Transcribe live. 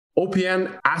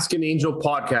OPN Ask an Angel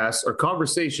podcasts are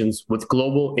conversations with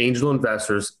global angel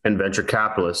investors and venture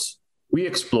capitalists. We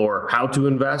explore how to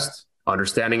invest,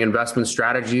 understanding investment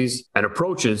strategies, and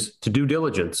approaches to due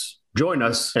diligence. Join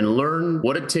us and learn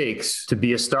what it takes to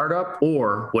be a startup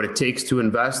or what it takes to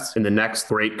invest in the next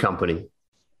great company.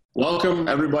 Welcome,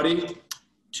 everybody,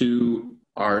 to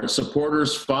our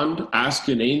supporters fund, Ask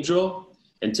an Angel.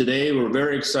 And today we're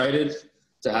very excited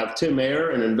to have Tim Mayer,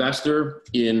 an investor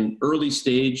in early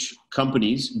stage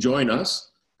companies, join us.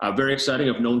 Very exciting.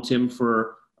 I've known Tim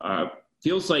for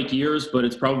feels like years, but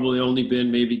it's probably only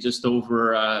been maybe just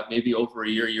over over a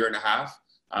year and a half.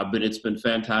 But it's been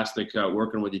fantastic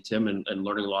working with you, Tim, and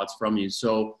learning lots from you.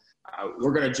 So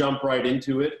we're going to jump right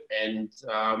into it, and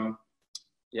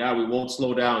we won't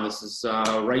slow down. This is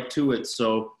right to it.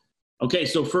 So, okay.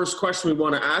 So first question we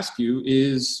want to ask you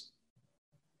is,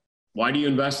 why do you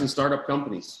invest in startup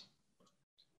companies?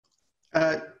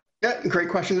 Great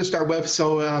question to start with.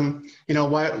 So,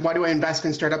 why do I invest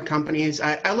in startup companies?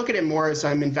 I look at it more as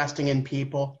I'm investing in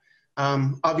people.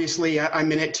 Obviously,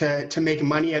 I'm in it to make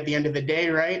money at the end of the day,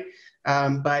 right?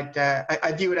 But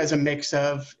I view it as a mix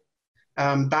of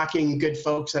backing good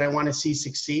folks that I want to see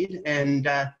succeed and,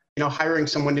 hiring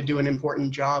someone to do an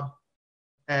important job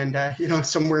and,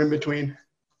 somewhere in between.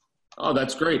 Oh,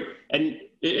 that's great. And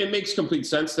it makes complete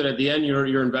sense that at the end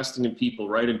you're investing in people,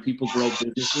 right? And people grow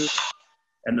businesses.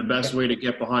 And the best way to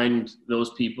get behind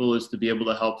those people is to be able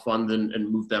to help fund and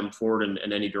move them forward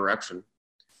in any direction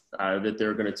that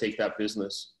they're going to take that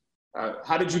business.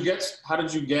 How did you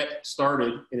get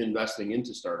started in investing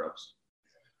into startups?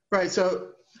 Right.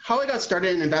 So how I got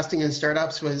started in investing in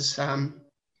startups was,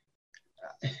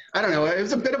 I don't know. It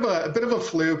was a bit of a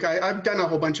fluke. I've done a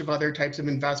whole bunch of other types of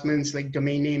investments, like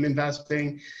domain name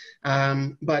investing.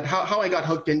 But how I got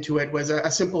hooked into it was a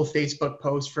simple Facebook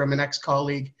post from an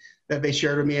ex-colleague that they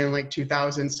shared with me in like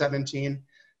 2017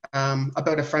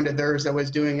 about a friend of theirs that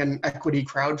was doing an equity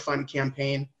crowdfund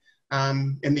campaign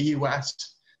in the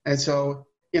US. And so,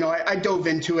 I dove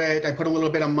into it. I put a little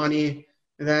bit of money.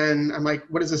 Then I'm like,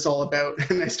 what is this all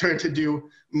about? And I started to do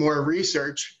more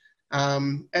research.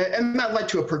 And that led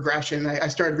to a progression. I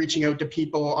started reaching out to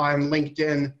people on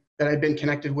LinkedIn that I'd been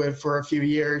connected with for a few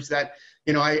years that,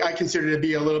 I consider to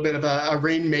be a little bit of a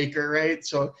rainmaker, right?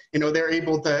 So, they're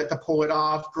able to pull it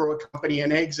off, grow a company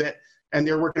and exit, and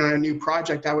they're working on a new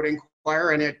project. I would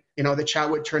inquire and the chat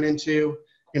would turn into,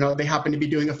 they happen to be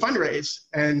doing a fundraise.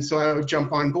 And so I would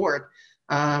jump on board.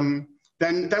 Then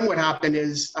what happened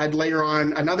is I'd layer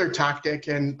on another tactic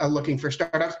and looking for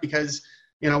startups because,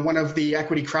 one of the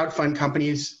equity crowdfund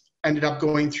companies ended up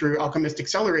going through Alchemist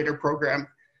Accelerator program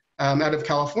out of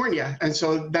California. And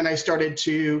so then I started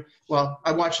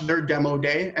I watched their demo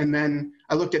day, and then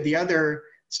I looked at the other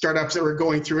startups that were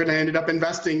going through it, and I ended up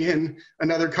investing in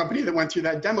another company that went through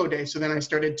that demo day. So then I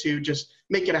started to just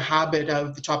make it a habit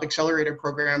of the top accelerator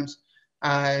programs,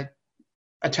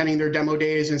 attending their demo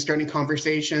days and starting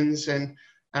conversations. And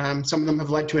some of them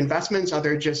have led to investments,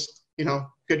 other just,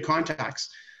 good contacts.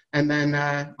 And then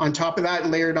on top of that,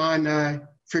 layered on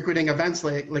frequenting events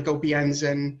like OPNs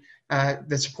and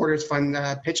the Supporters Fund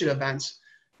pitch it events.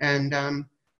 And,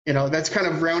 that's kind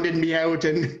of rounded me out.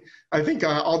 And I think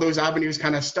all those avenues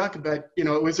kind of stuck. But,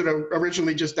 it was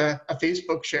originally just a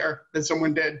Facebook share that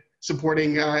someone did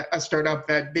supporting a startup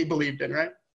that they believed in,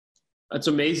 right? That's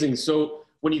amazing. So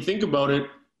when you think about it,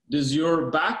 does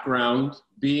your background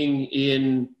being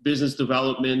in business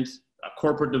development,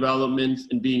 corporate development,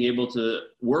 and being able to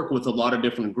work with a lot of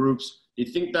different groups, do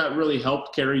you think that really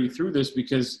helped carry you through this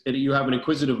because you have an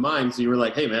inquisitive mind? So you were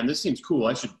like, hey man, this seems cool.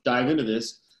 I should dive into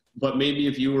this. But maybe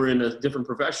if you were in a different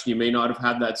profession, you may not have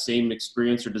had that same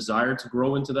experience or desire to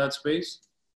grow into that space.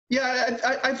 Yeah,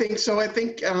 I think so. I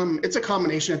think it's a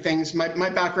combination of things. My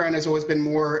background has always been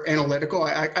more analytical.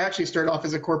 I actually started off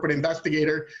as a corporate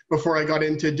investigator before I got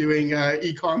into doing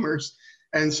e-commerce.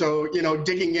 And so,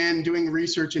 digging in, doing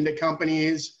research into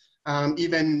companies,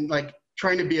 even like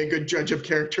trying to be a good judge of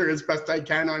character as best I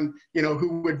can on,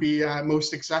 who would be most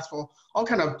successful, all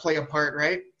kind of play a part,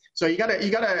 right? So you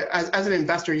gotta, as an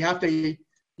investor, you have to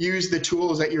use the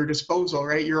tools at your disposal,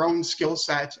 right? Your own skill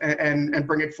set and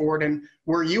bring it forward. And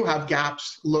where you have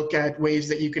gaps, look at ways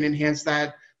that you can enhance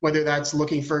that, whether that's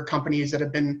looking for companies that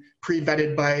have been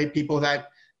pre-vetted by people that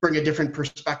bring a different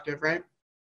perspective, right?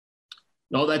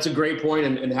 No, that's a great point.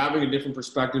 And having a different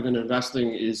perspective in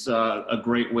investing is a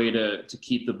great way to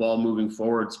keep the ball moving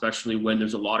forward, especially when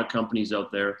there's a lot of companies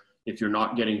out there. If you're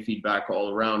not getting feedback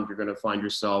all around, you're going to find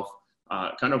yourself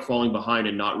kind of falling behind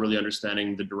and not really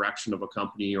understanding the direction of a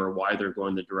company or why they're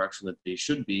going the direction that they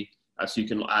should be. So you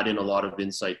can add in a lot of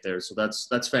insight there. So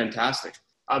that's fantastic.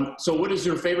 So what is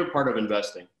your favorite part of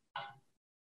investing?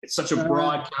 it's such a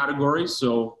broad category.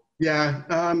 So yeah,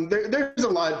 there's a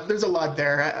lot. There's a lot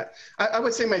there. I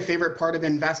would say my favorite part of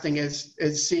investing is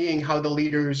seeing how the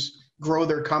leaders grow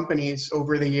their companies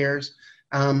over the years.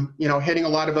 Hitting a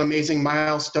lot of amazing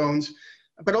milestones,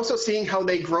 but also seeing how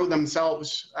they grow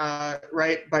themselves,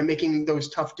 right, by making those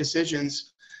tough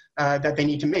decisions that they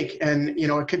need to make. And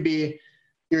it could be,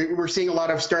 we're seeing a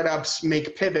lot of startups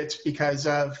make pivots because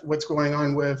of what's going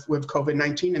on with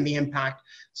COVID-19 and the impact.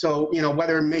 So,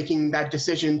 whether making that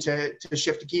decision to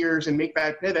shift gears and make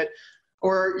that pivot,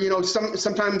 or,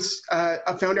 sometimes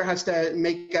a founder has to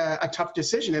make a tough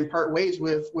decision and part ways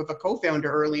with a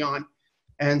co-founder early on.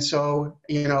 And so,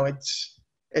 it's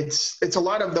a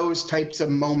lot of those types of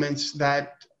moments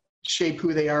that shape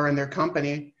who they are in their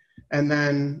company. And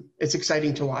then it's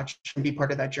exciting to watch and be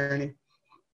part of that journey.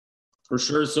 For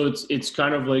sure. So it's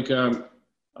kind of like a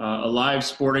live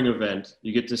sporting event.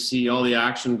 You get to see all the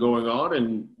action going on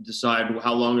and decide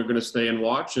how long you're going to stay and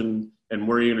watch and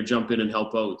where you're going to jump in and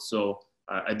help out. So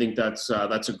I think that's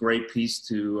a great piece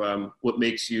to what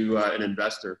makes you an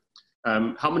investor.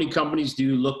 How many companies do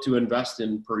you look to invest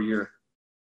in per year?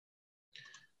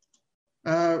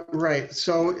 Right.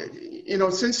 So,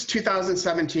 since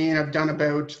 2017, I've done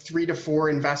about 3 to 4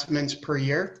 investments per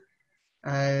year.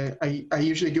 I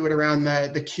usually do it around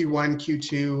the Q1,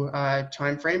 Q2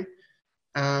 timeframe.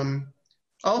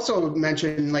 I'll also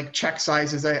mention like check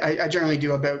sizes. I generally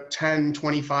do about 10,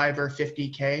 25, or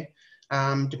 50K,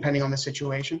 depending on the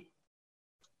situation.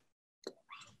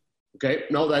 Okay,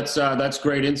 no, that's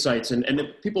great insights.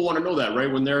 And people want to know that,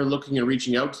 right? When they're looking and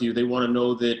reaching out to you, they want to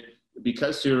know that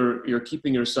because you're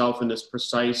keeping yourself in this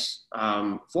precise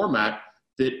format,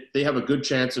 that they have a good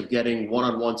chance of getting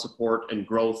one-on-one support and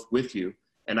growth with you.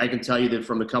 And I can tell you that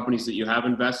from the companies that you have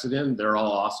invested in, they're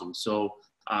all awesome. So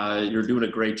you're doing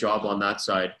a great job on that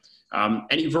side.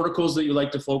 Any verticals that you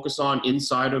like to focus on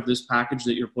inside of this package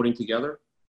that you're putting together?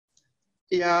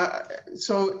 Yeah,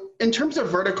 so in terms of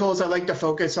verticals, I like to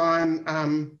focus on,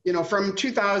 from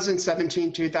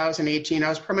 2017, 2018, I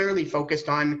was primarily focused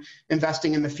on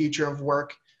investing in the future of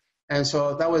work. And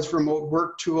so that was remote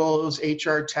work tools,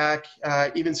 HR tech,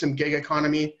 even some gig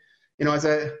economy. As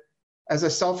a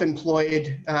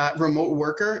self-employed remote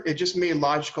worker, it just made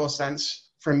logical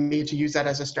sense for me to use that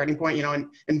as a starting point, and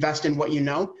invest in what you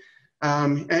know.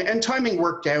 And timing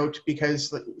worked out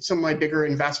because some of my bigger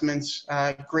investments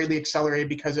greatly accelerated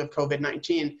because of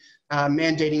COVID-19.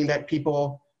 Mandating that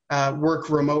people work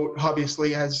remote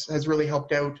obviously has really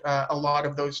helped out a lot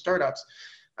of those startups.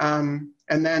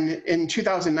 And then in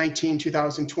 2019,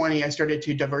 2020, I started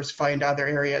to diversify into other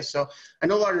areas. So I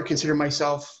no longer consider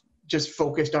myself just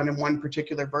focused on one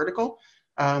particular vertical.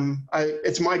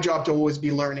 It's my job to always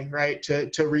be learning, right?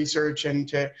 To research and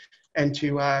to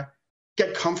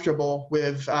get comfortable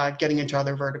with getting into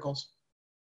other verticals.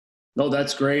 No,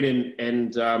 that's great.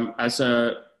 And as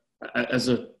a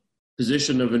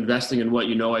position of investing in what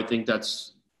you know, I think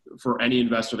that's for any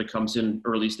investor that comes in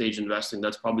early stage investing,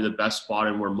 that's probably the best spot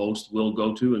and where most will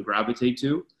go to and gravitate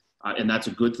to. And that's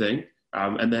a good thing.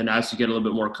 And then as you get a little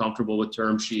bit more comfortable with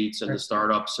term sheets and the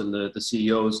startups and the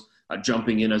CEOs,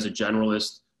 jumping in as a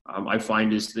generalist, I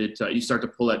find is that you start to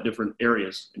pull at different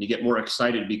areas and you get more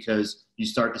excited because you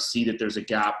start to see that there's a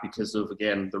gap because of,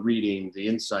 again, the reading, the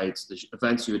insights, the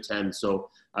events you attend. So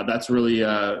that's really,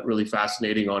 really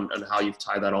fascinating on how you've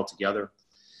tied that all together.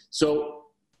 So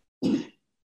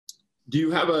do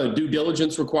you have a due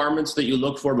diligence requirements that you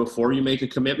look for before you make a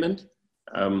commitment?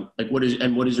 What is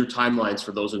your timelines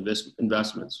for those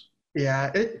investments?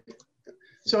 Yeah.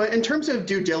 So in terms of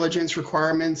due diligence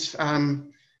requirements,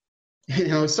 some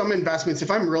investments, if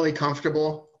I'm really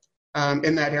comfortable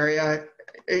in that area,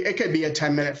 it could be a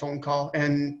 10-minute phone call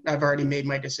and I've already made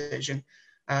my decision.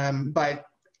 But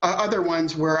other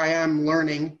ones where I am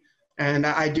learning and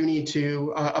I do need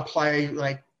to apply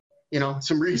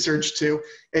some research to,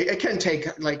 it can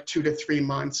take like 2 to 3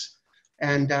 months.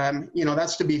 And,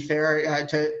 that's to be fair.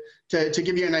 To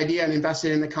give you an idea, I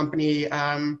invested in the company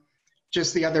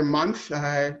just the other month,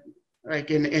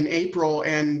 like in April,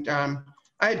 and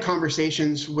I had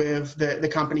conversations with the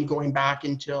company going back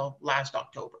until last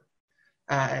October.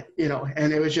 And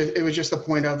it was just the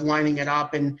point of lining it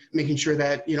up and making sure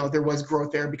that there was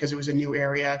growth there because it was a new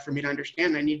area for me to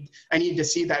understand. I need to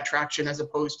see that traction as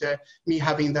opposed to me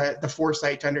having the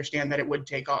foresight to understand that it would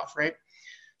take off, right?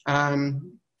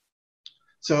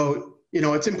 So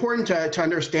it's important to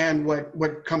understand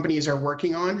what companies are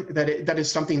working on, that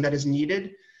is something that is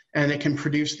needed and it can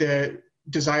produce the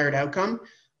desired outcome,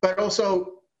 but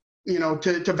also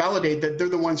to validate that they're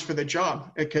the ones for the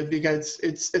job. Because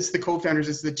it's the co-founders,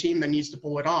 it's the team that needs to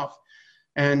pull it off.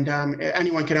 And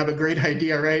anyone can have a great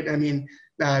idea, right? I mean,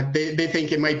 they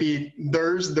think it might be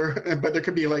theirs, but there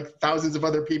could be like thousands of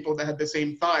other people that had the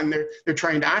same thought, and they're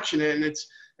trying to action it, and it's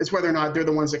whether or not they're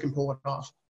the ones that can pull it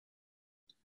off.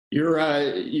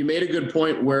 You made a good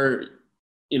point where,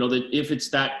 that if it's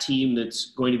that team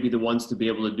that's going to be the ones to be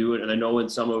able to do it. And I know in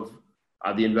some of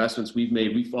the investments we've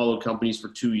made, we followed companies for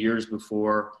 2 years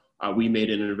before we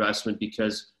made an investment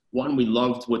because, one, we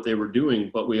loved what they were doing,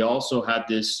 but we also had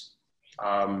this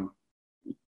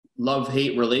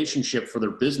love-hate relationship for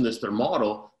their business, their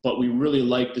model, but we really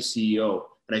liked the CEO.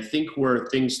 And I think where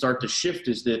things start to shift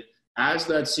is that as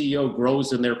that CEO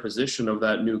grows in their position of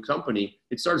that new company,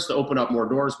 it starts to open up more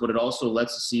doors, but it also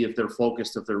lets us see if they're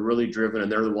focused, if they're really driven,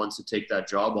 and they're the ones to take that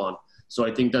job on. So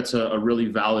I think that's a really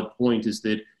valid point, is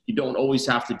that you don't always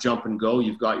have to jump and go.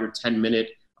 You've got your 10-minute,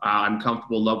 I'm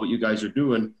comfortable, love what you guys are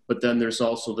doing. But then there's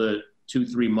also the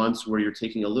 2-3 months where you're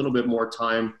taking a little bit more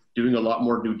time, doing a lot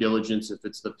more due diligence. If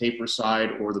it's the paper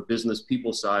side or the business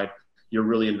people side, you're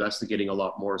really investigating a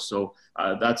lot more. So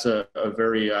that's a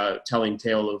very telling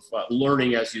tale of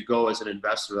learning as you go as an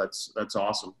investor. That's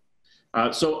awesome.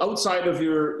 So outside of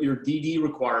your DD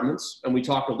requirements, and we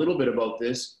talked a little bit about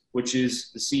this, which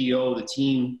is the CEO, the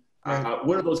team,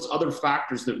 what are those other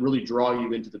factors that really draw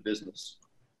you into the business?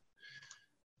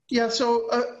 Yeah, so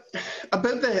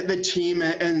about the team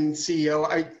and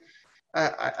CEO,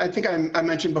 I think I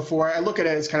mentioned before, I look at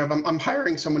it as kind of I'm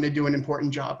hiring someone to do an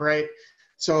important job, right?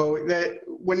 So that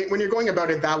when you're going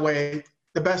about it that way,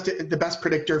 the best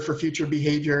predictor for future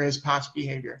behavior is past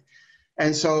behavior.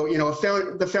 And so,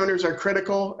 the founders are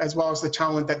critical, as well as the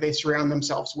talent that they surround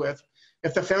themselves with.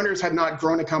 If the founders had not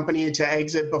grown a company to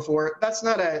exit before, that's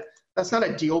not a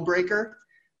deal breaker.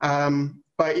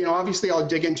 But obviously I'll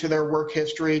dig into their work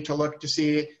history to look to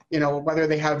see, whether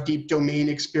they have deep domain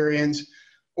experience,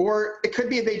 or it could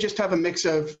be they just have a mix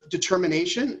of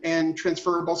determination and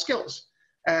transferable skills.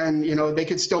 And they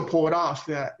could still pull it off,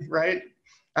 right?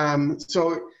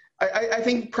 So I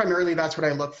think primarily that's what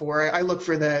I look for. I look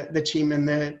for the team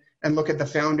and look at the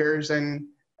founders and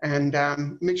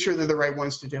make sure they're the right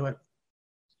ones to do it.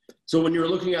 So when you're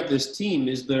looking at this team,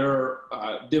 is there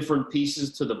different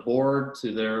pieces to the board,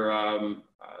 to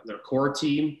their core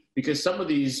team? Because some of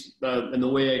these, and the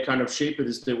way I kind of shape it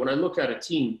is that when I look at a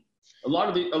team, a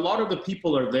lot of the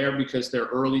people are there because they're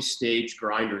early stage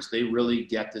grinders. They really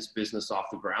get this business off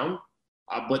the ground,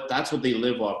 but that's what they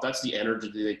live off. That's the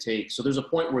energy that they take. So there's a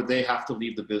point where they have to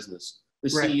leave the business.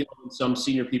 The Right. CEO and some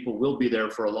senior people will be there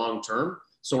for a long term.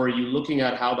 So are you looking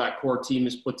at how that core team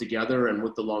is put together and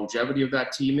what the longevity of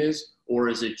that team is, or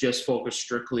is it just focused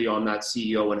strictly on that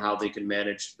CEO and how they can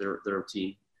manage their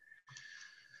team?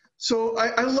 So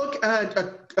I look at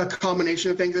a combination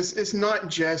of things. It's not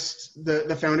just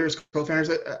the founders, co-founders.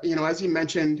 As you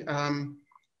mentioned,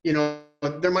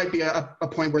 there might be a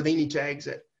point where they need to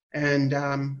exit,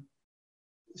 and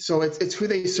so it's who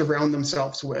they surround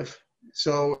themselves with.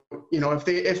 So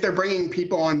if they're bringing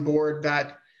people on board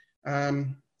that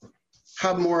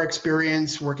have more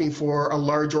experience working for a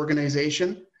large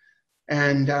organization,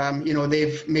 and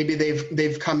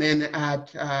they've come in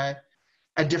at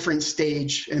a different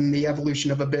stage in the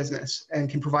evolution of a business and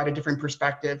can provide a different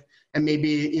perspective. And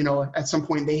maybe, at some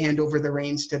point they hand over the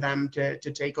reins to them to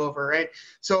take over, right?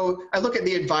 So I look at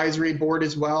the advisory board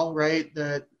as well, right?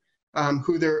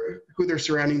 Who they're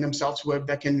surrounding themselves with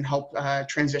that can help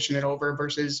transition it over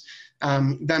versus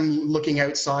them looking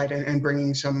outside and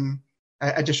bringing some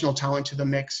additional talent to the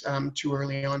mix too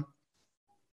early on.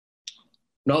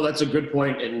 No, that's a good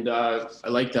point, and I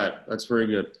like that. That's very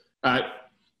good.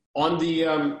 On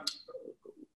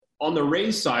the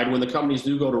raise side, when the companies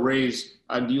do go to raise,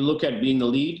 do you look at being the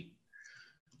lead?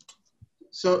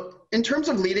 So in terms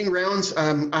of leading rounds,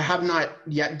 I have not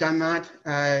yet done that.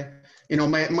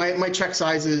 My check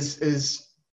size is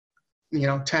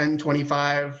 10,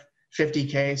 25,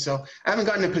 50K. So I haven't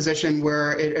gotten a position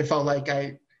where it felt like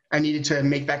I needed to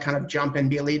make that kind of jump and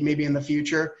be a lead. Maybe in the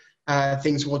future,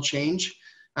 things will change.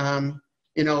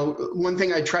 One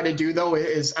thing I try to do though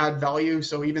is add value.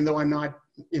 So even though I'm not,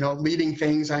 leading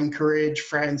things, I encourage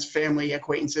friends, family,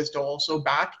 acquaintances to also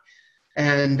back.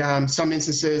 And some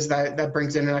instances that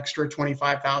brings in an extra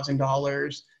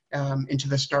 $25,000 into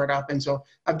the startup. And so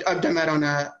I've done that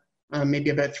on maybe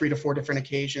about 3 to 4 different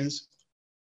occasions.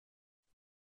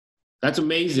 That's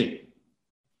amazing.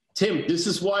 Tim, this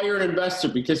is why you're an investor,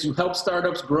 because you help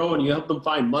startups grow and you help them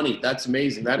find money. That's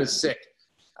amazing. That is sick.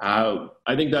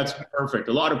 I think that's perfect.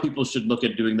 A lot of people should look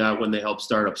at doing that when they help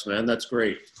startups, man. That's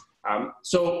great.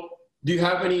 So do you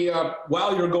have any,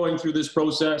 while you're going through this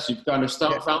process, you've kind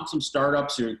of found some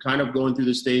startups, you're kind of going through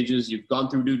the stages, you've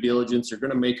gone through due diligence, you're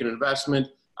going to make an investment,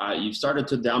 you've started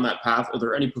to down that path. Are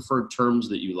there any preferred terms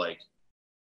that you like?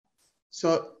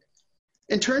 So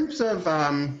in terms of,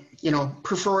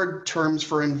 preferred terms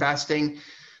for investing,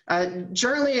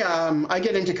 generally, I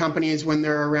get into companies when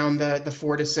they're around the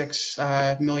 4 to 6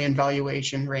 million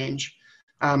valuation range.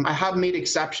 I have made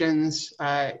exceptions.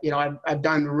 I've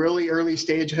done really early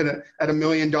stage at $1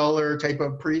 million type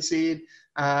of pre-seed.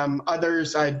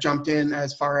 Others I jumped in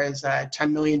as far as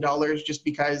 $10 million just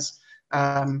because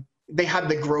they had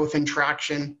the growth and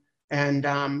traction, and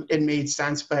it made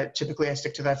sense. But typically, I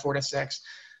stick to that 4 to 6.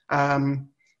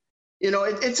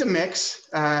 It's a mix.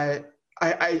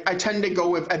 I tend to go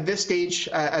with, at this stage,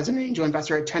 as an angel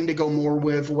investor, I tend to go more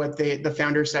with what the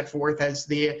founders set forth as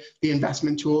the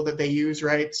investment tool that they use,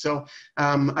 right? So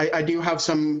I do have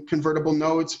some convertible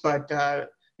notes, but a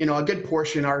good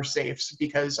portion are safes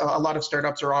because a lot of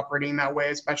startups are operating that way,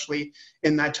 especially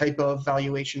in that type of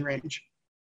valuation range.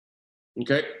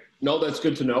 Okay. No, that's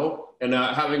good to know. And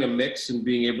having a mix and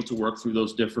being able to work through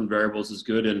those different variables is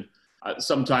good. And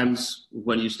sometimes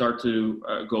when you start to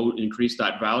go increase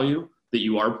that value that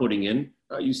you are putting in,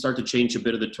 you start to change a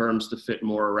bit of the terms to fit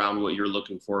more around what you're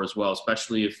looking for as well,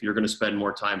 especially if you're going to spend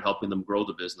more time helping them grow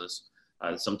the business.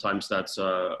 Sometimes that's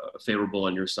favorable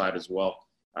on your side as well.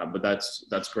 But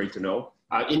that's great to know.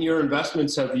 In your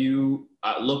investments, have you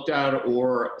looked at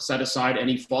or set aside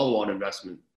any follow-on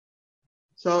investment?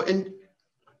 So in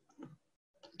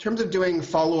terms of doing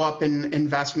follow-up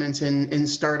investments in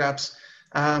startups,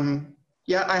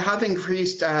 I have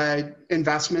increased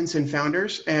investments in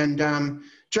founders, and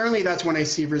generally that's when I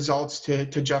see results to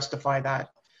justify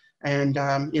that. And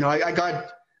I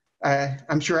got,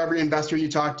 I'm sure every investor you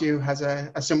talk to has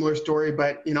a similar story,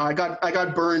 but I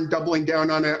got burned doubling down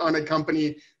on a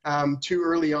company too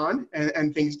early on,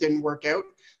 and things didn't work out.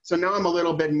 So now I'm a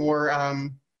little bit more,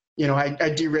 I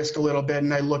de-risk a little bit,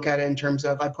 and I look at it in terms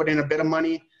of I put in a bit of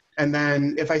money, and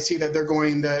then if I see that they're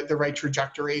going the right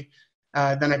trajectory,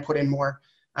 then I put in more.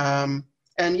 And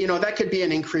that could be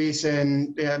an increase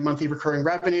in monthly recurring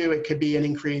revenue. It could be an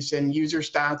increase in user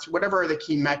stats, whatever are the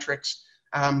key metrics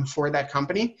for that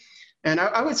company. And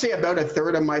I would say about a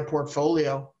third of my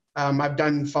portfolio I've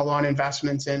done follow-on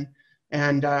investments in.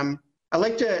 And I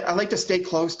like to stay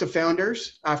close to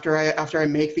founders after I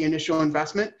make the initial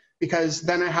investment, because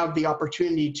then I have the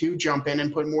opportunity to jump in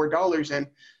and put more dollars in.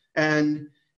 And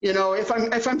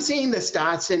if I'm seeing the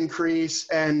stats increase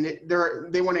and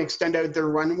they want to extend out their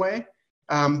runway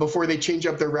before they change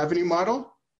up their revenue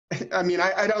model, I mean,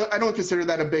 I don't consider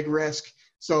that a big risk.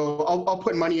 So I'll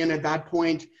put money in at that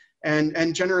point,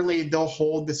 and generally they'll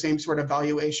hold the same sort of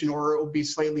valuation, or it will be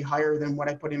slightly higher than what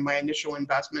I put in my initial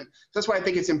investment. So that's why I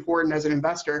think it's important as an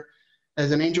investor,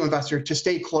 as an angel investor, to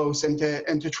stay close and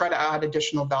to try to add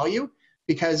additional value,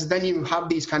 because then you have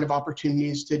these kind of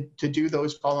opportunities to do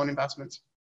those follow-on investments.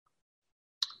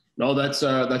 No, that's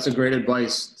a great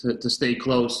advice to stay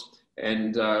close.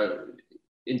 And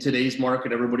in today's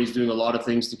market, everybody's doing a lot of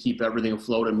things to keep everything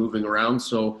afloat and moving around.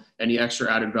 So any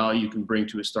extra added value you can bring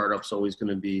to a startup is always going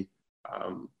to be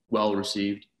well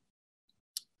received.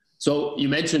 So you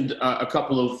mentioned a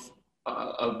couple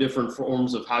of different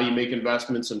forms of how you make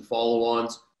investments and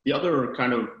follow-ons. The other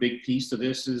kind of big piece to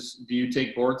this is, do you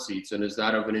take board seats, and is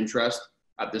that of an interest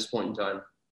at this point in time?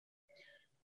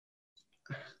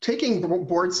 Taking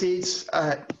board seats,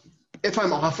 if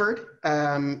I'm offered,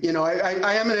 I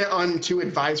am on 2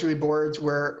 advisory boards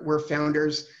where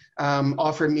founders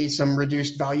offered me some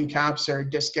reduced value caps or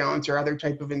discounts or other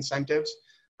type of incentives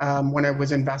when I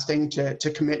was investing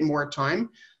to commit more time.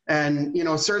 And,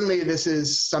 certainly this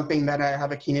is something that I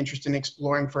have a keen interest in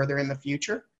exploring further in the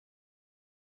future.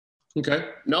 Okay.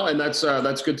 No, and that's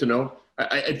good to know.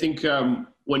 I think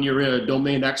when you're a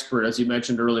domain expert, as you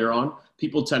mentioned earlier on,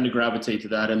 people tend to gravitate to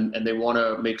that, and they want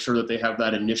to make sure that they have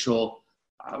that initial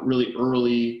really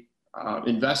early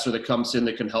investor that comes in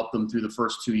that can help them through the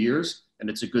first 2 years. And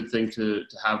it's a good thing to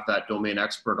have that domain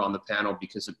expert on the panel,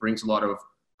 because it brings a lot of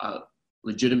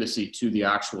legitimacy to the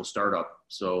actual startup.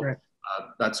 So right.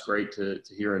 That's great to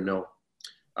hear and know.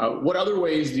 What other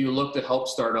ways do you look to help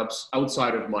startups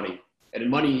outside of money? And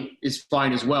money is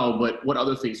fine as well, but what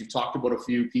other things? You've talked about a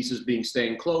few pieces being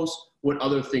staying close. What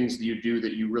other things do you do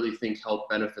that you really think help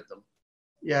benefit them?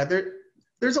 Yeah,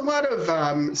 there's a lot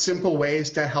of simple ways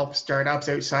to help startups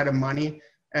outside of money.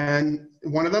 And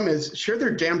one of them is share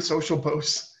their damn social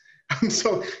posts.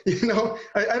 So,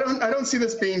 I don't see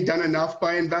this being done enough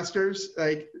by investors.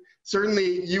 Like,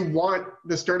 certainly you want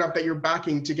the startup that you're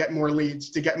backing to get more leads,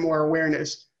 to get more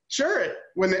awareness. Share it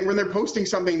when they're posting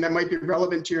something that might be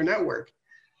relevant to your network.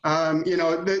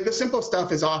 The simple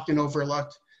stuff is often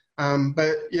overlooked.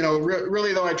 But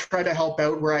really though, I try to help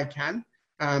out where I can.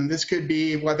 This could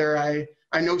be whether I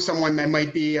I know someone that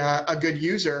might be a good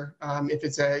user, if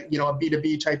it's a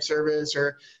B2B type service,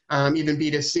 or even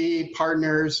B2C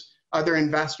partners, other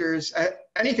investors,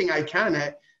 anything I can.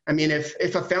 I mean,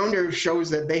 if a founder shows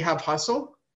that they have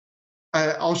hustle,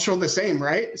 I'll show the same,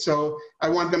 right? So I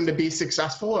want them to be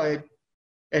successful.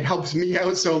 It helps me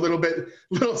out, so a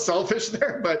little selfish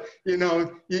there, but you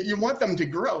want them to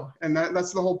grow, and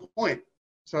that's the whole point.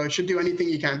 So you should do anything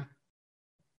you can.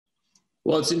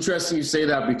 Well, it's interesting you say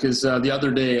that, because the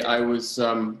other day I was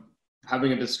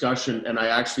having a discussion, and I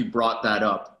actually brought that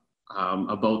up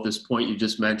about this point you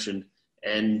just mentioned.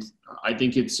 And I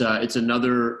think it's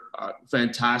another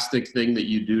fantastic thing that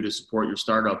you do to support your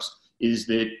startups, is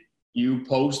that you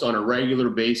post on a regular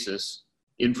basis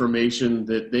information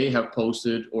that they have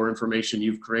posted or information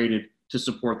you've created to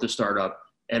support the startup.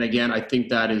 And again, I think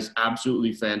that is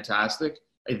absolutely fantastic.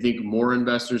 I think more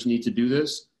investors need to do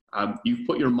this. You've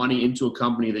put your money into a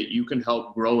company that you can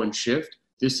help grow and shift.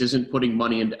 This isn't putting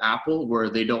money into Apple where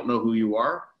they don't know who you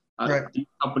are. Right. These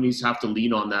companies have to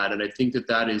lean on that. And I think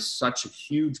that is such a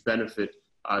huge benefit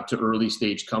to early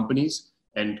stage companies.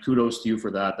 And kudos to you for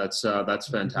that. That's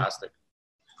fantastic.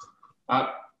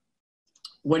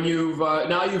 When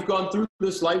now you've gone through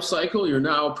this life cycle, you're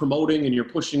now promoting and you're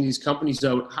pushing these companies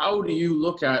out. How do you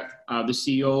look at the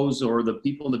CEOs or the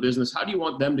people in the business? How do you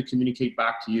want them to communicate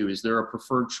back to you? Is there a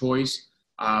preferred choice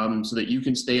so that you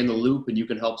can stay in the loop and you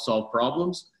can help solve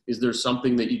problems? Is there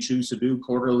something that you choose to do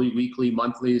quarterly, weekly,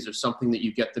 monthly? Is there something that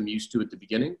you get them used to at the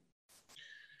beginning?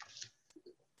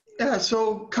 Yeah,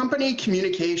 so company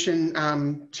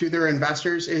communication to their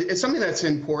investors is something that's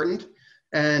important,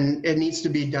 and it needs to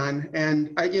be done.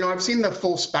 And I've seen the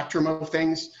full spectrum of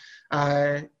things.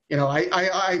 I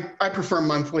prefer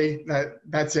monthly.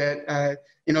 That's it.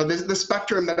 The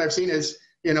spectrum that I've seen is,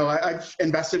 I've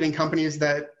invested in companies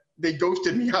that they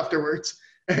ghosted me afterwards,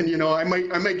 and I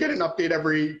might get an update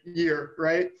every year,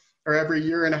 right, or every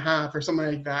year and a half or something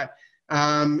like that.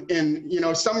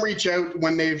 And some reach out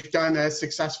when they've done a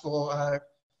successful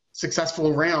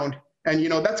round. And,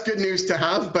 that's good news to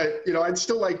have, but, I'd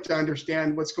still like to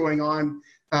understand what's going on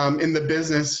in the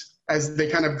business as they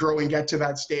kind of grow and get to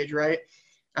that stage, right?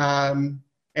 And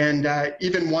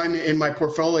even one in my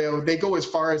portfolio, they go as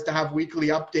far as to have weekly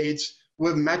updates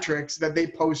with metrics that they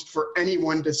post for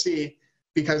anyone to see,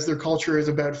 because their culture is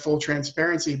about full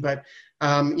transparency. But,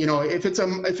 if it's a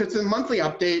monthly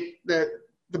update,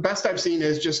 the best I've seen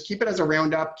is just keep it as a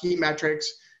roundup, key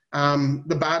metrics,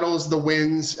 the battles, the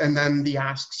wins, and then the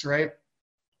asks, right?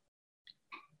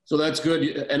 So that's good.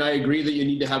 And I agree that you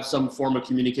need to have some form of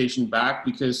communication back,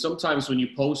 because sometimes when you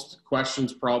post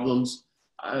questions, problems,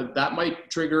 that might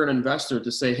trigger an investor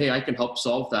to say, hey, I can help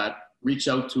solve that. Reach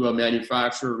out to a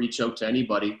manufacturer, reach out to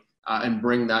anybody, and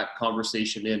bring that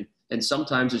conversation in. And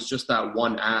sometimes it's just that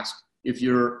one ask. If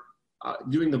you're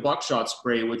doing the buckshot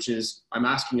spray, which is I'm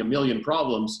asking a million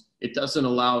problems, it doesn't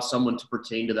allow someone to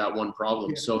pertain to that one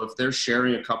problem. Yeah. So if they're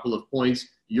sharing a couple of points,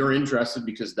 you're interested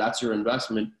because that's your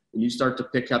investment, and you start to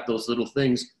pick up those little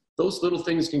things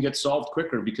can get solved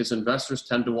quicker, because investors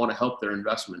tend to want to help their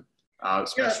investment.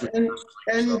 Especially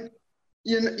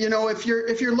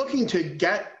if you're looking to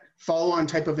get follow-on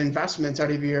type of investments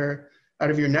out of your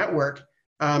network,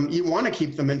 you want to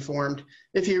keep them informed.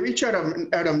 If you reach out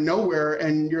of nowhere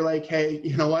and you're like, hey,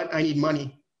 you know what, I need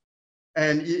money,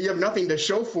 and you have nothing to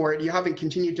show for it, you haven't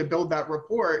continued to build that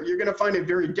rapport, you're going to find it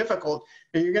very difficult,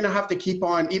 and you're going to have to keep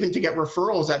on, even to get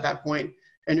referrals at that point,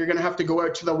 and you're going to have to go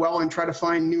out to the well and try to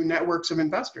find new networks of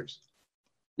investors.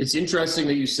 It's interesting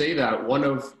that you say that. One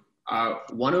of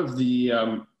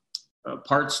the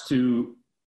parts to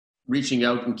reaching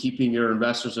out and keeping your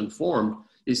investors informed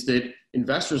is that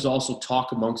investors also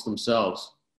talk amongst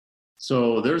themselves.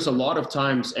 So there's a lot of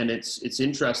times, and it's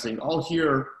interesting, I'll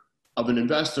hear of an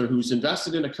investor who's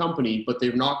invested in a company, but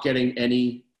they're not getting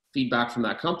any feedback from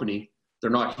that company. They're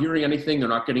not hearing anything. They're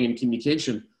not getting any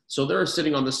communication. So they're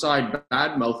sitting on the side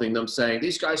bad-mouthing them, saying,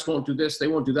 these guys won't do this, they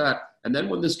won't do that. And then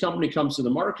when this company comes to the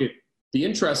market, the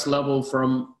interest level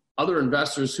from other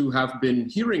investors who have been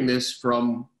hearing this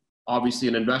from obviously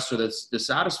an investor that's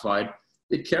dissatisfied,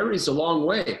 it carries a long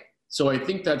way. So I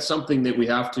think that's something that we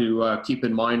have to keep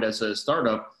in mind as a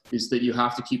startup, is that you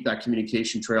have to keep that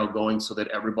communication trail going so that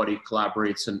everybody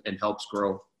collaborates and helps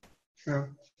grow. Sure.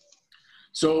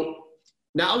 So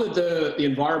now that the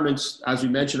environment's, as we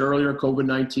mentioned earlier,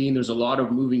 COVID-19, there's a lot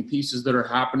of moving pieces that are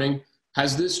happening.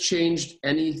 Has this changed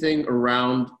anything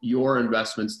around your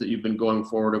investments that you've been going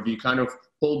forward? Have you kind of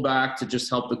pulled back to just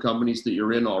help the companies that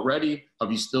you're in already?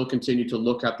 Have you still continued to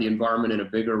look at the environment in a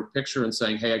bigger picture and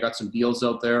saying, hey, I got some deals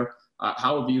out there?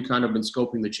 How have you kind of been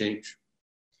scoping the change?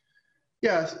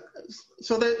 Yeah,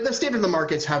 so the state of the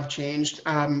markets have changed.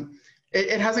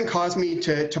 It hasn't caused me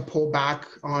to pull back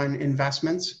on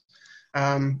investments.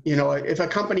 If a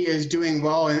company is doing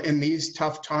well in these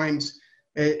tough times,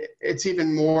 it's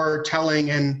even more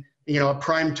telling and, a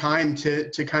prime time to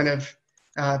kind of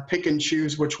pick and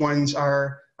choose which ones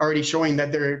are already showing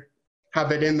that they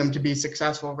have it in them to be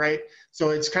successful, right? So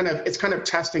it's kind of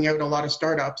testing out a lot of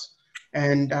startups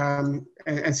and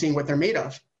seeing what they're made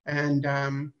of.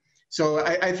 And so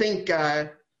I think I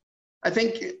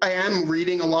am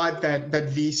reading a lot that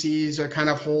VCs are kind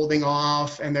of holding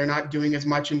off and they're not doing as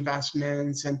much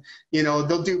investments, and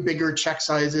they'll do bigger check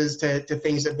sizes to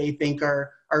things that they think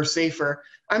are safer.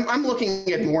 I'm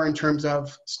looking at more in terms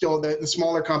of still the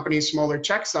smaller companies, smaller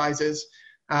check sizes,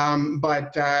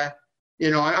 but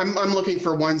I'm looking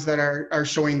for ones that are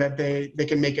showing that they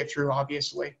can make it through.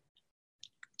 Obviously,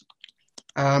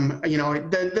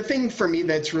 the thing for me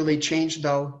that's really changed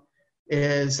though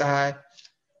is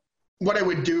what I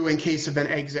would do in case of an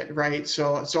exit, right?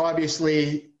 So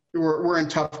obviously we're in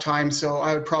tough times, so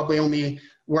I would probably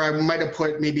where I might have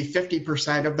put maybe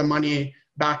 50% of the money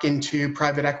back into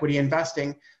private equity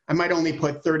investing, I might only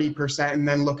put 30% and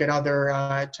then look at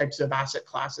other types of asset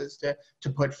classes to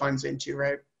put funds into,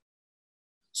 right?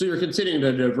 So you're continuing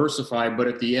to diversify, but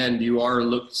at the end you are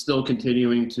still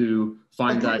continuing to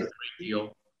find that great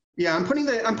deal. Yeah, I'm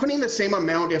putting the same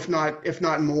amount, if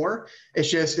not more. It's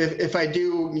just if I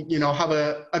do, have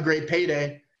a great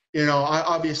payday,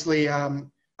 obviously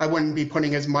I wouldn't be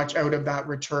putting as much out of that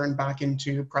return back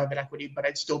into private equity, but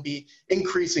I'd still be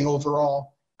increasing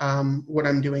overall what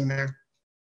I'm doing there.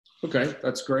 Okay,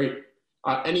 that's great.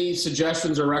 Any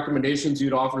suggestions or recommendations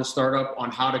you'd offer to startup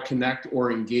on how to connect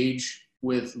or engage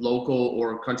with local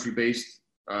or country-based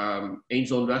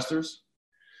angel investors?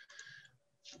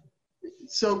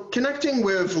 So connecting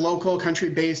with local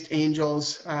country-based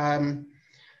angels,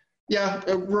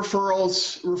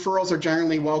 referrals are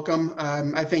generally welcome.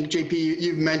 I think, JP,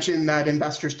 you've mentioned that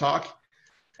investors talk.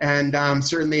 And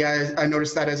certainly I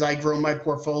noticed that as I grow my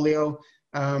portfolio,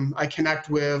 I connect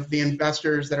with the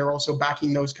investors that are also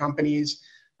backing those companies,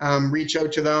 reach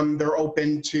out to them. They're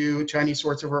open to any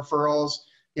sorts of referrals.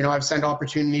 I've sent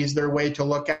opportunities their way to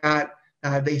look at.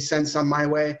 They send some my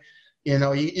way.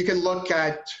 You can look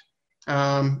at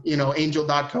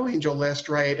angel.co, Angel List,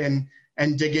 right?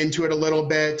 And dig into it a little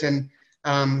bit and,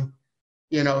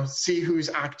 see who's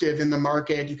active in the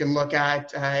market. You can look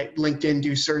at LinkedIn,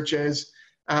 do searches.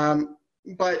 But,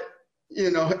 at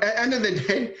the end of the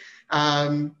day,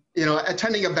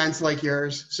 attending events like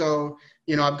yours. So,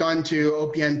 I've gone to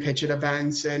OPN Pitch It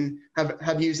events and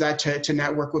have used that to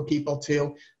network with people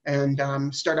too.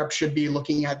 And startups should be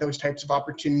looking at those types of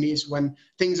opportunities when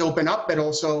things open up, but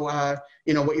also,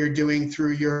 what you're doing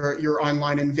through your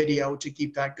online and video to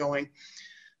keep that going.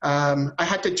 I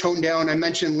had to tone down, I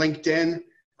mentioned LinkedIn.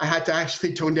 I had to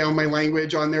actually tone down my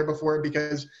language on there before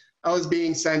because I was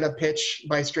being sent a pitch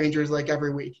by strangers like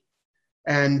every week.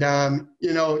 And,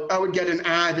 I would get an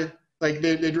ad, like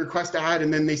they'd request an ad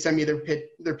and then they send me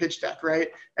their pitch deck, right?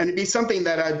 And it'd be something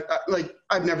that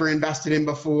I've never invested in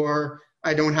before.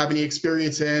 I don't have any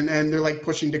experience in, and they're like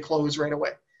pushing to close right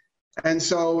away. And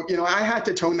so, I had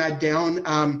to tone that down.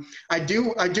 I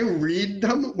do read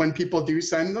them when people do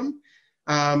send them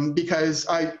because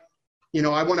I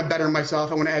want to better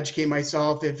myself. I want to educate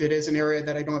myself if it is an area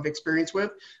that I don't have experience with.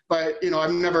 But,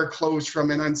 I'm never closed from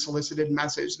an unsolicited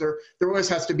message. There always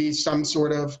has to be some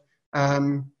sort of,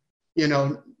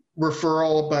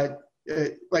 referral, but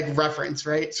like reference,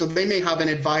 right? So they may have an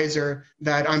advisor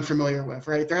that I'm familiar with,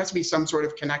 right? There has to be some sort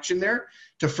of connection there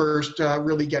to first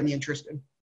really get me interested.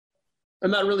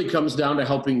 And that really comes down to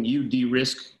helping you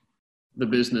de-risk the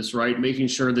business, right? Making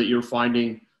sure that you're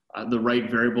finding the right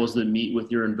variables that meet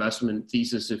with your investment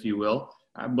thesis, if you will.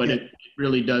 But yeah, it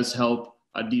really does help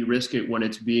de-risk it when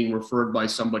it's being referred by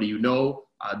somebody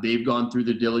they've gone through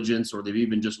the diligence or they've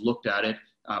even just looked at it,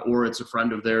 or it's a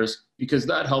friend of theirs, because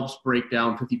that helps break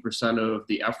down 50% of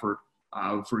the effort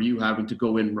for you having to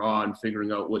go in raw and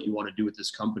figuring out what you want to do with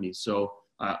this company. So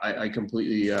I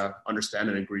completely understand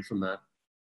and agree from that.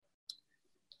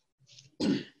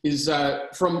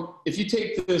 If you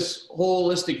take this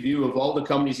holistic view of all the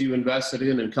companies you invested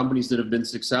in and companies that have been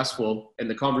successful and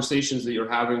the conversations that you're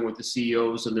having with the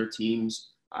CEOs and their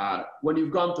teams, when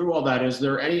you've gone through all that, is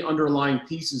there any underlying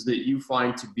pieces that you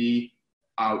find to be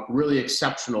really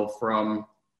exceptional from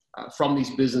these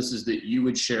businesses that you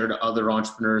would share to other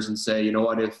entrepreneurs and say, you know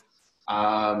what,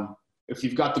 if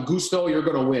you've got the gusto, you're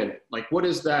going to win? Like, what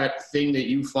is that thing that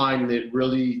you find that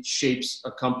really shapes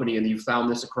a company, and you found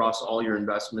this across all your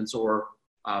investments or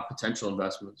potential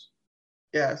investments?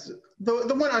 Yes.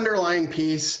 The one underlying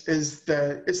piece is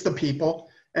it's the people,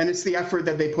 and it's the effort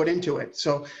that they put into it.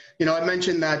 So, I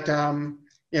mentioned that,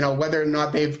 whether or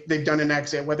not they've done an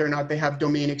exit, whether or not they have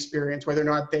domain experience, whether or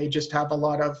not they just have a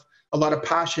lot of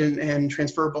passion and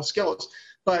transferable skills.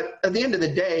 But at the end of the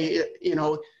day,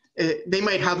 they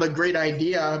might have a great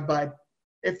idea, but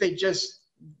if they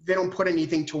don't put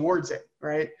anything towards it,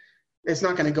 right, it's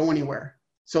not going to go anywhere.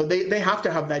 So they have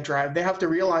to have that drive. They have to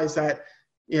realize that,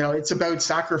 it's about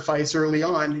sacrifice early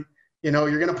on.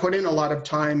 You're going to put in a lot of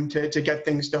time to get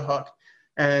things to hook.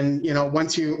 And,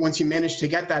 once you manage to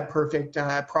get that perfect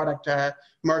product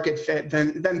market fit,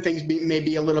 then things may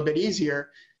be a little bit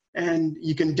easier, and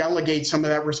you can delegate some of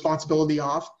that responsibility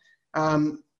off.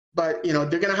 But, they're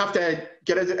going to have to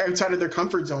get outside of their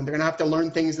comfort zone. They're going to have to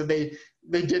learn things that they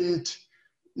didn't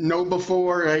know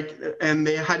before, and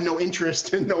they had no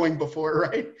interest in knowing before,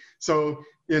 right? So,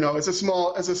 as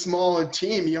a small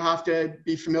team, you have to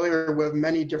be familiar with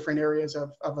many different areas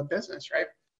of a business, right?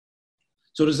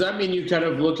 So does that mean you kind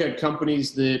of look at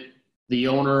companies that the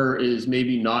owner is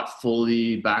maybe not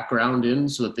fully background in,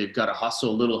 so that they've got to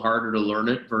hustle a little harder to learn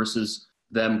it versus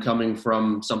them coming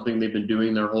from something they've been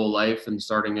doing their whole life and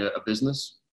starting a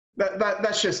business?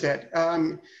 That's just it. I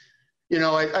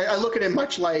look at it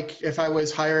much like if I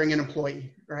was hiring an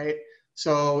employee, right?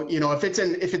 So, if it's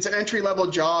an entry-level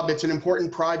job, it's an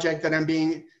important project that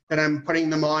I'm putting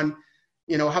them on.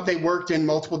 Have they worked in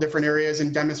multiple different areas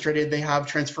and demonstrated they have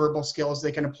transferable skills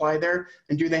they can apply there?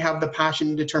 And do they have the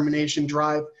passion, determination,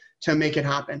 drive to make it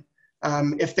happen?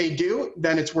 If they do,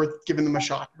 then it's worth giving them a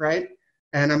shot, right?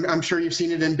 And I'm sure you've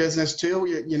seen it in business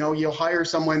too. You'll hire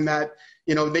someone that,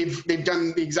 they've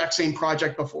done the exact same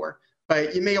project before,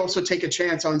 but you may also take a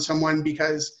chance on someone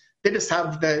because they just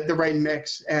have the right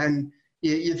mix, and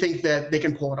you think that they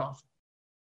can pull it off.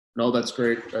 No, that's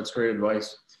great. That's great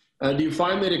advice. Do you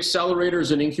find that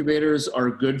accelerators and incubators are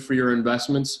good for your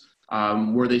investments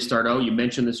where they start out? You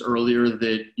mentioned this earlier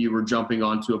that you were jumping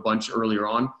onto a bunch earlier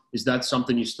on. Is that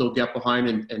something you still get behind,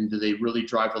 and do they really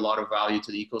drive a lot of value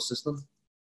to the ecosystem?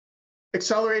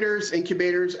 Accelerators,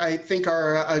 incubators, I think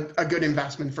are a good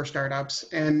investment for startups.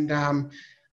 And,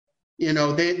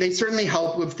 they certainly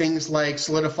help with things like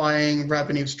solidifying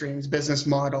revenue streams, business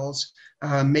models,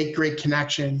 make great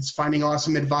connections, finding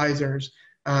awesome advisors,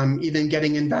 even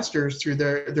getting investors through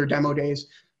their demo days.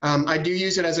 I do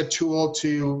use it as a tool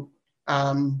to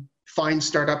find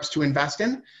startups to invest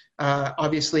in.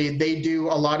 Obviously, they do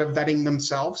a lot of vetting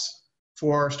themselves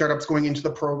for startups going into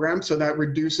the program, so that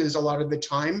reduces a lot of the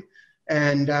time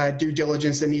and due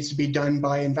diligence that needs to be done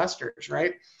by investors,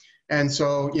 right? And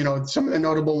so, some of the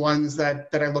notable ones that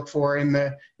I look for in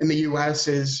the U.S.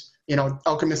 is,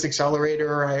 Alchemist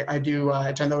Accelerator. I do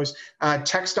attend those.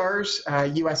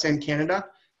 Techstars, U.S. and Canada.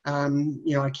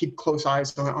 I keep close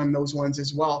eyes on those ones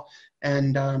as well.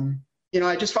 And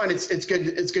I just find it's good.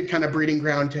 It's good kind of breeding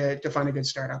ground to find a good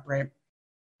startup, right?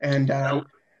 And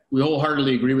we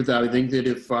wholeheartedly agree with that. I think that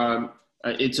if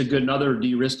it's a good another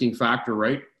de-risking factor,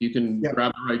 right? You can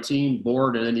grab the right team,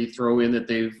 board, and then you throw in that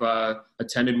they've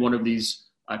attended one of these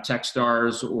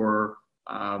Techstars or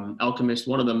Alchemist,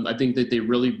 one of them. I think that they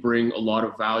really bring a lot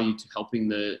of value to helping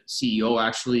the CEO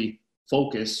actually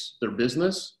focus their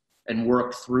business and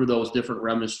work through those different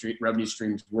revenue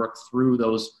streams, work through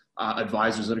those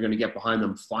advisors that are going to get behind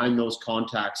them, find those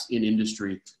contacts in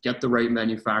industry, get the right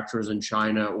manufacturers in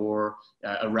China or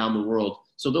around the world.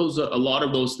 So a lot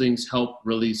of those things help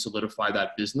really solidify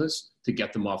that business to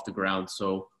get them off the ground.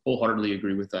 So wholeheartedly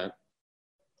agree with that.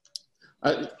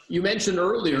 You mentioned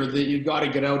earlier that you've got to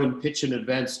get out and pitch in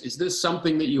events. Is this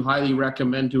something that you highly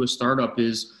recommend to a startup?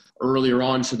 Is earlier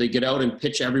on, should they get out and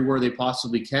pitch everywhere they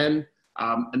possibly can?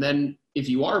 And then if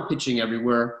you are pitching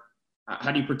everywhere,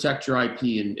 how do you protect your IP?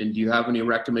 And do you have any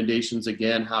recommendations,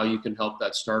 again, how you can help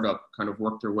that startup kind of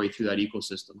work their way through that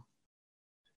ecosystem?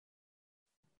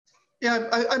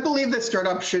 Yeah, I believe that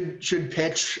startups should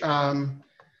pitch,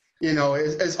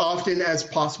 as often as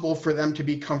possible for them to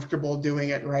be comfortable doing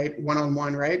it, right?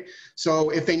 One-on-one, right? So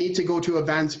if they need to go to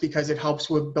events because it helps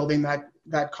with building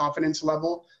that confidence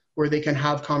level where they can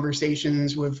have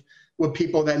conversations with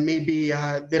people that maybe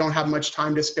they don't have much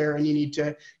time to spare, and you need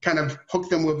to kind of hook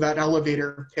them with that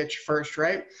elevator pitch first,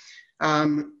 right?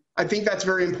 I think that's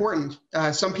very important.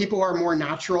 Some people are more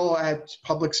natural at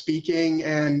public speaking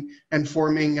and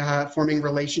forming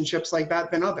relationships like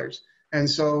that than others. And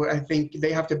so I think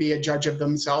they have to be a judge of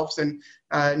themselves and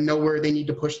know where they need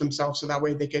to push themselves, so that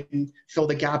way they can fill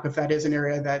the gap if that is an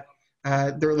area that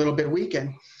they're a little bit weak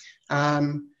in.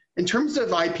 In terms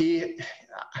of IP,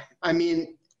 I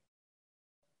mean,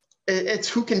 it's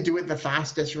who can do it the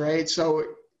fastest, right? So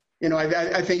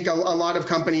I think a lot of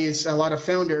companies, a lot of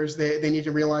founders, they need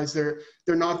to realize they're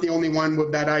not the only one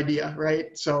with that idea,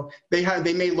 right? So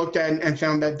they may looked at and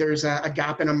found that there's a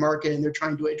gap in a market and they're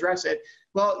trying to address it.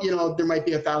 Well, there might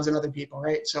be 1,000 other people,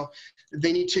 right? So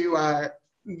they need to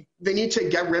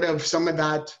get rid of some of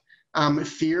that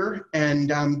fear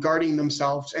and guarding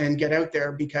themselves and get out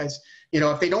there, because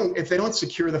if they don't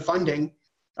secure the funding,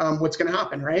 what's going to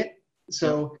happen, right?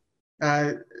 So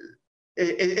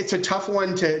it's a tough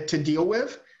one to deal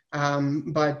with,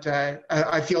 but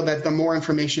I feel that the more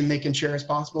information they can share as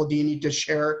possible. Do you need to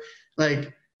share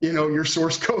your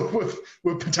source code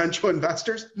with potential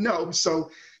investors? No. So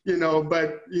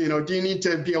but do you need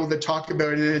to be able to talk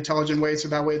about it in an intelligent way so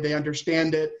that way they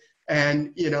understand it?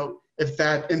 And if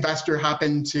that investor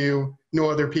happened to know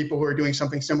other people who are doing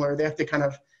something similar, they have to kind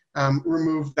of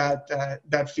remove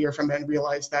that fear from it and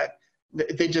realize that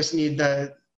they just need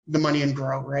the money and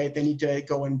grow, right? They need to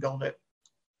go and build it.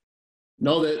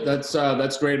 No,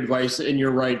 that's great advice, and you're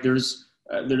right. There's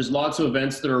lots of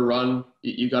events that are run.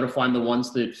 You got to find the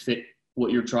ones that fit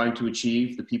what you're trying to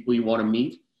achieve, the people you want to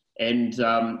meet, and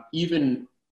even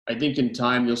I think in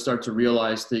time you'll start to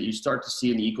realize that you start to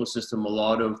see in the ecosystem a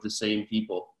lot of the same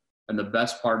people. And the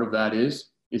best part of that is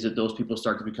that those people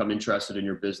start to become interested in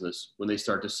your business when they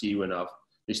start to see you enough.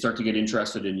 They start to get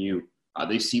interested in you.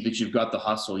 They see that you've got the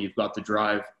hustle, you've got the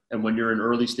drive. And when you're an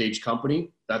early stage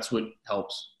company, that's what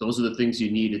helps. Those are the things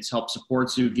you need. It's help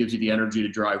supports you, gives you the energy to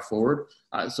drive forward.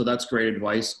 So that's great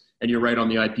advice. And you're right on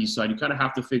the IP side. You kind of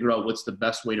have to figure out what's the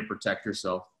best way to protect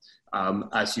yourself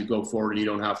as you go forward. You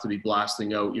don't have to be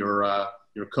blasting out your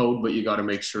code, but you got to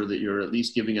make sure that you're at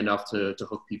least giving enough to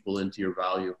hook people into your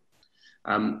value.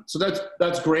 So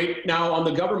that's great. Now on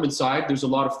the government side, there's a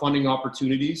lot of funding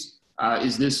opportunities.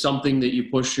 Is this something that you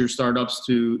push your startups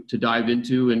to dive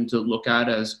into and to look at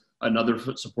as another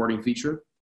supporting feature?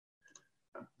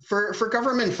 For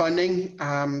government funding,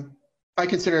 I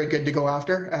consider it good to go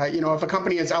after. If a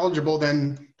company is eligible,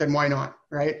 then why not,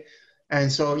 right?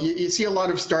 And so you see a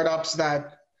lot of startups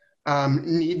that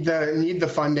need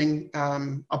the funding,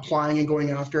 applying and going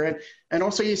after it. And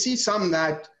also you see some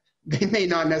that they may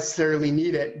not necessarily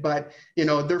need it, but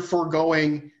they're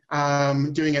foregoing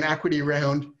doing an equity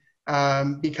round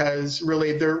because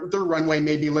really their runway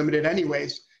may be limited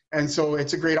anyways. And so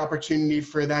it's a great opportunity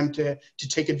for them to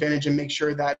take advantage and make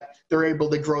sure that they're able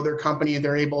to grow their company.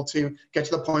 They're able to get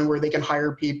to the point where they can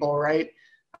hire people, right?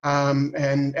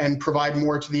 And provide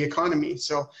more to the economy.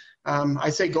 So I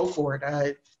say go for it.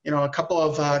 A couple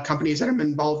of companies that I'm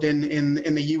involved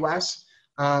in the US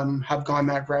have gone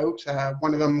that route.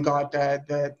 One of them got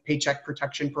the Paycheck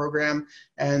Protection Program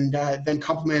and then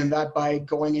complemented that by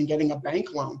going and getting a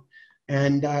bank loan.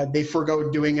 And they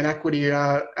forgo doing an equity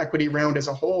round as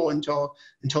a whole until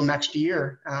next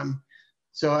year.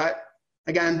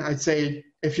 Again, I'd say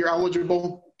if you're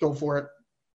eligible, go for it.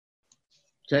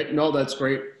 Okay, no, that's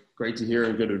great. Great to hear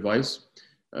and good advice.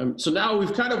 So now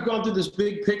we've kind of gone through this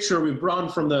big picture. We've gone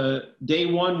from the day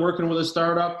one working with a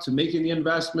startup to making the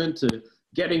investment to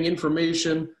getting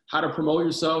information, how to promote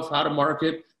yourself, how to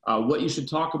market, what you should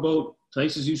talk about,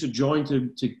 places you should join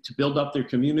to build up their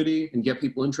community and get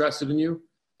people interested in you.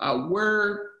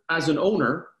 Where, as an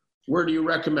owner, where do you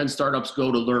recommend startups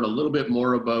go to learn a little bit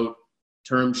more about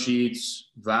term sheets,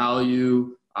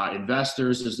 value,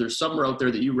 investors? Is there somewhere out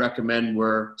there that you recommend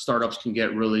where startups can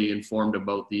get really informed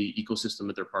about the ecosystem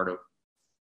that they're part of?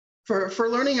 For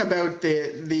learning about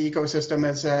the ecosystem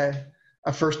as a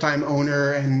first-time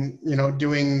owner and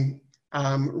doing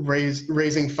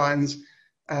raising funds,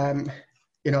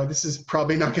 this is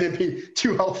probably not going to be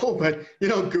too helpful, but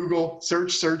Google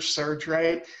search,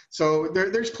 right? So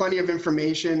there's plenty of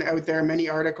information out there, many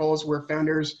articles where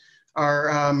founders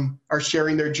are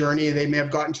sharing their journey. They may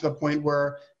have gotten to the point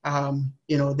where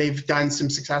they've done some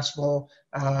successful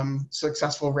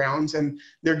rounds, and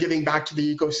they're giving back to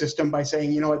the ecosystem by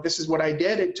saying, this is what I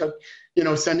did. It took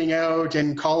sending out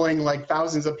and calling like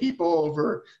thousands of people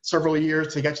over several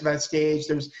years to get to that stage.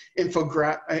 There's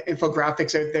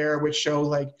infographics out there which show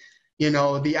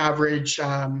the average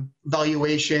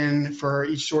valuation for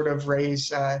each sort of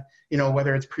raise,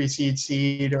 whether it's pre-seed,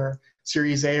 seed, or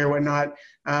Series A or whatnot.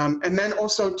 And then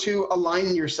also to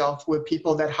align yourself with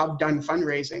people that have done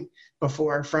fundraising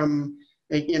before, from,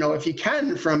 if you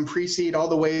can, from pre-seed all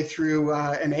the way through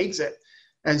an exit.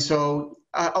 And so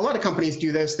a lot of companies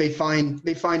do this. They find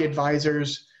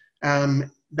advisors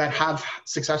that have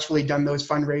successfully done those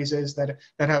fundraisers,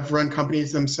 that have run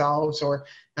companies themselves, or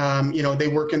they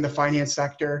work in the finance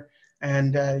sector,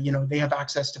 and they have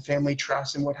access to family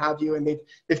trusts and what have you, and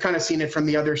they've kind of seen it from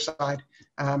the other side.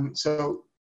 So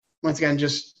once again,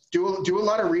 just do a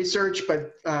lot of research,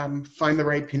 but find the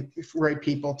right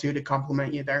people to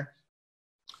complement you there.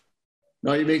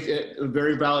 No, you make a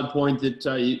very valid point that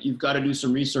you've got to do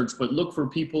some research, but look for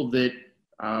people that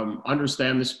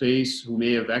understand the space, who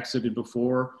may have exited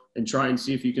before, and try and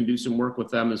see if you can do some work with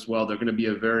them as well. They're going to be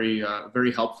a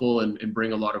very helpful and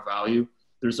bring a lot of value.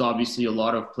 There's obviously a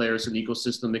lot of players in the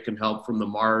ecosystem that can help, from the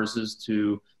Marses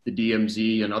to the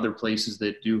DMZ and other places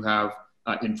that do have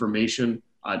information.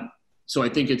 So I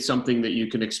think it's something that you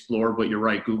can explore, but you're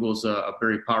right, Google's a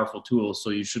very powerful tool,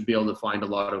 so you should be able to find a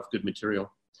lot of good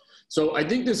material. So I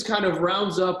think this kind of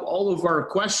rounds up all of our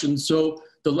questions. So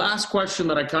the last question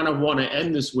that I kind of want to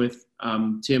end this with,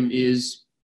 Tim, is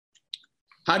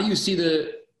how do you see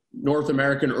the North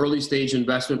American early stage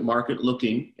investment market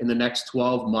looking in the next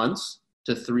 12 months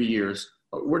to 3 years?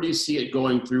 Where do you see it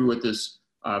going through with this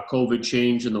COVID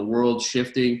change and the world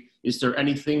shifting? Is there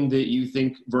anything that you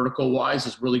think vertical-wise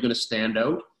is really going to stand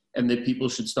out and that people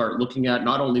should start looking at,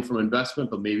 not only from investment,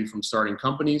 but maybe from starting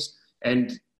companies?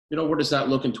 And where does that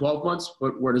look in 12 months?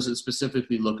 But where does it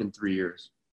specifically look in 3 years?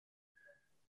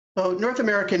 So North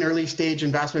American early stage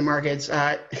investment markets,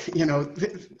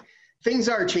 things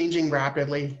are changing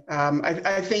rapidly.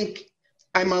 I think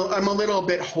I'm a little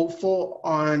bit hopeful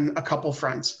on a couple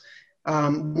fronts.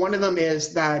 One of them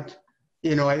is that,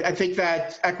 I think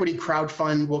that equity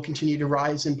crowdfund will continue to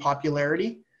rise in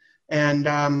popularity,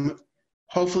 and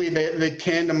hopefully the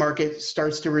Canada market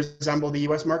starts to resemble the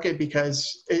US market,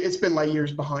 because it's been light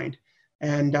years behind.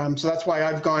 And so that's why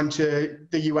I've gone to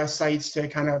the US sites to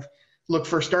kind of look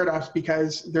for startups,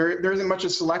 because there isn't much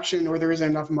of selection, or there isn't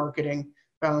enough marketing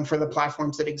for the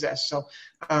platforms that exist. So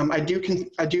I do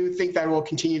think that will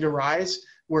continue to rise,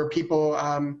 where people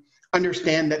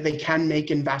understand that they can make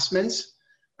investments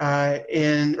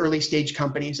in early stage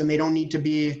companies, and they don't need to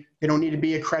be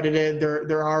accredited.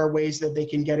 There are ways that they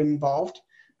can get involved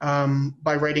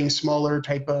by writing smaller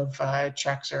type of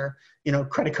checks, or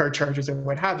credit card charges, or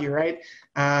what have you, right?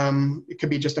 It could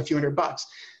be just a few $100.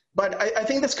 But I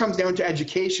think this comes down to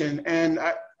education, and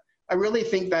I really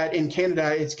think that in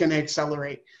Canada it's going to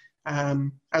accelerate.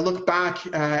 I look back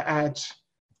at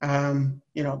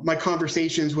my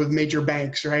conversations with major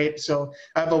banks, right? So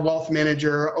I have a wealth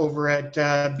manager over at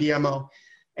BMO,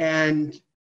 and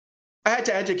I had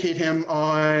to educate him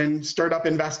on startup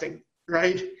investing,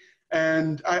 right?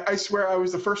 And I swear I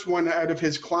was the first one out of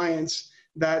his clients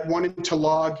that wanted to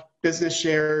log business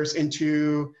shares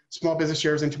into small business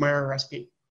shares into my RRSP.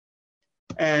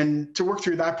 And to work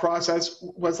through that process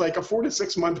was like a 4 to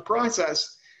 6 month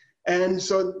process. And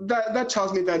so that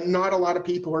tells me that not a lot of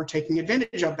people are taking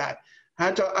advantage of that.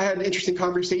 I had interesting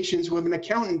conversations with an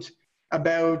accountant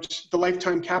about the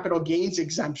lifetime capital gains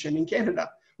exemption in Canada,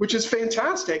 which is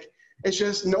fantastic. It's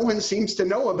just no one seems to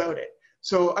know about it.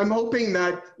 So I'm hoping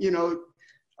that,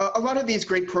 a lot of these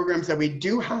great programs that we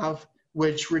do have,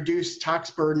 which reduce tax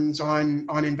burdens on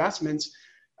investments,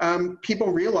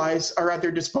 people realize are at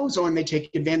their disposal, and they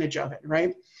take advantage of it,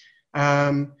 right?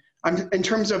 In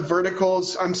terms of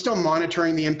verticals, I'm still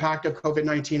monitoring the impact of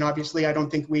COVID-19. Obviously, I don't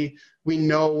think we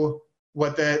know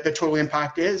what the total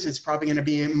impact is. It's probably going to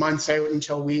be months out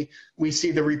until we see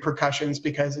the repercussions,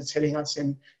 because it's hitting us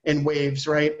in waves,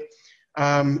 right?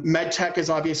 MedTech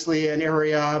is obviously an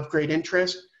area of great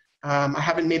interest. I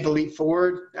haven't made the leap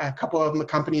forward. A couple of the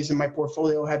companies in my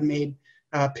portfolio have made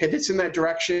pivots in that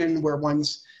direction, where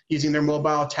one's using their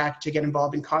mobile tech to get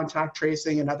involved in contact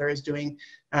tracing, and other is doing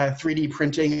 3D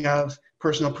printing of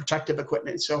personal protective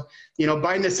equipment. So,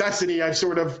 by necessity,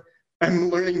 I'm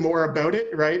learning more about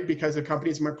it, right? Because the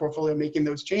companies in my portfolio are making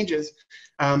those changes.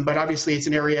 But obviously it's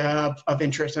an area of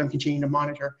interest, and I'm continuing to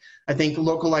monitor. I think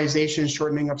localization,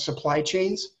 shortening of supply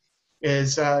chains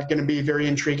is going to be very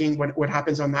intriguing, what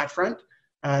happens on that front,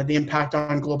 the impact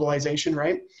on globalization,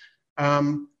 right?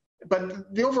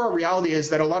 But the overall reality is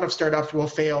that a lot of startups will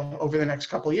fail over the next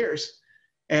couple of years,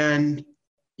 and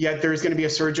yet there's going to be a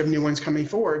surge of new ones coming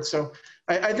forward. So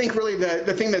I think really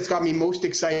the thing that's got me most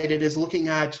excited is looking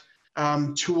at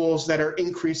tools that are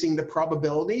increasing the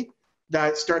probability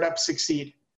that startups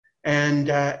succeed. And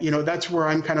that's where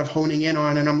I'm kind of honing in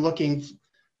on, and I'm looking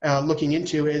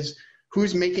into is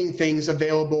who's making things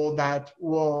available that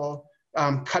will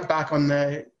cut back on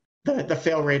the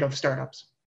fail rate of startups.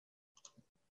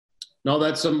 No,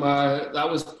 that's that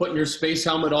was putting your space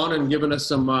helmet on and giving us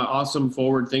some awesome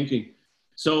forward thinking.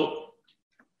 So,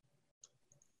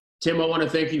 Tim, I want to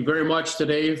thank you very much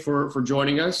today for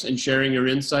joining us and sharing your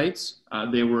insights.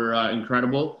 They were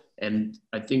incredible. And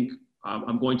I think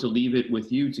I'm going to leave it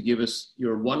with you to give us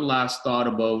your one last thought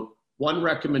about one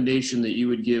recommendation that you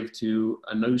would give to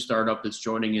a new startup that's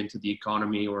joining into the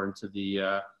economy or into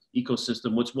the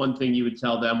ecosystem, what's one thing you would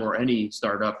tell them or any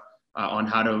startup on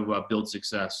how to build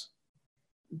success?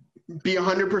 Be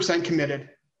 100% committed.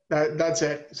 That's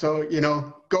it. So,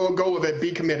 go with it.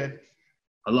 Be committed.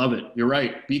 I love it. You're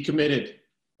right. Be committed.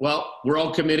 Well, we're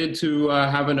all committed to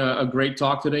having a great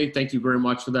talk today. Thank you very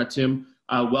much for that, Tim.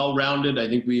 Well-rounded. I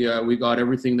think we got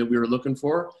everything that we were looking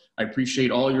for. I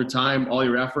appreciate all your time, all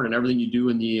your effort, and everything you do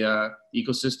in the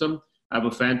ecosystem. Have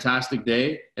a fantastic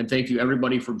day, and thank you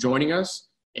everybody for joining us.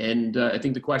 And I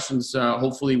think the questions,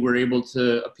 hopefully we're able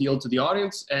to appeal to the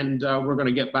audience, and we're going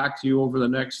to get back to you over the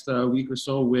next week or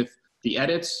so with the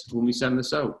edits when we send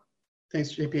this out.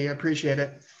 Thanks, JP. I appreciate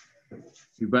it.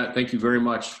 You bet. Thank you very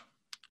much.